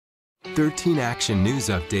13 Action News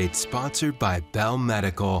Update sponsored by Bell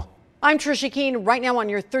Medical. I'm Trisha Keene. Right now on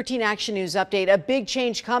your 13 Action News Update, a big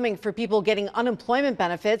change coming for people getting unemployment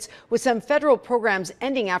benefits, with some federal programs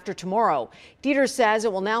ending after tomorrow. Dieter says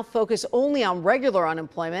it will now focus only on regular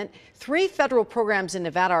unemployment. 3 federal programs in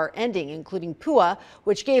Nevada are ending, including PUA,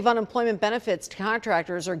 which gave unemployment benefits to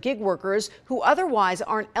contractors or gig workers who otherwise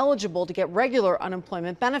aren't eligible to get regular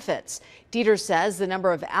unemployment benefits. Dieter says the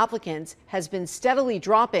number of applicants has been steadily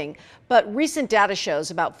dropping, but recent data shows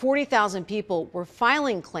about 40,000 people were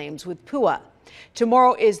filing claims with PUA.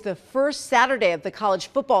 Tomorrow is the first Saturday of the college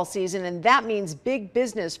football season, and that means big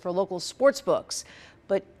business for local sports books.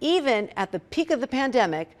 But even at the peak of the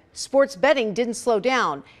pandemic, sports betting didn't slow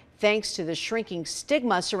down, thanks to the shrinking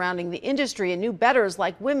stigma surrounding the industry and new bettors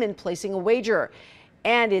like women placing a wager.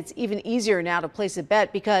 And it's even easier now to place a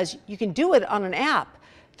bet because you can do it on an app.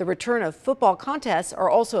 The return of football contests are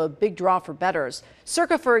also a big draw for bettors.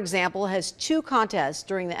 Circa, for example, has 2 contests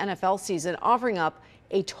during the NFL season, offering up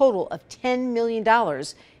a total of $10 million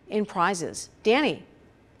in prizes. Danny.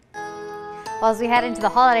 Well, as we head into the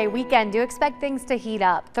holiday weekend, do expect things to heat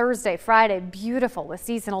up. Thursday, Friday, beautiful with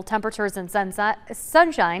seasonal temperatures and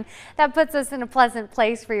sunshine. That puts us in a pleasant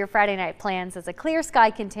place for your Friday night plans as a clear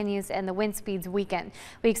sky continues and the wind speeds weaken.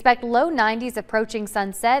 We expect low 90s approaching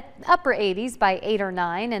sunset, upper 80s by 8 or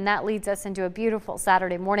 9, and that leads us into a beautiful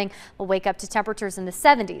Saturday morning. We'll wake up to temperatures in the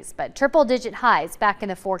 70s, but triple-digit highs back in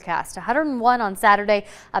the forecast. 101 on Saturday,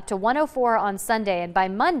 up to 104 on Sunday, and by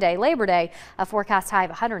Monday, Labor Day, a forecast high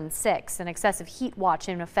of 106. An excessive heat watch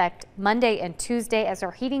in effect Monday and Tuesday as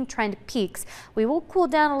our heating trend peaks. We will cool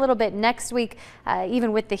down a little bit next week,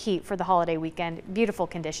 even with the heat for the holiday weekend. Beautiful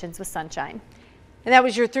conditions with sunshine. And that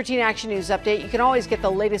was your 13 Action News Update. You can always get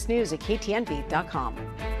the latest news at ktnv.com.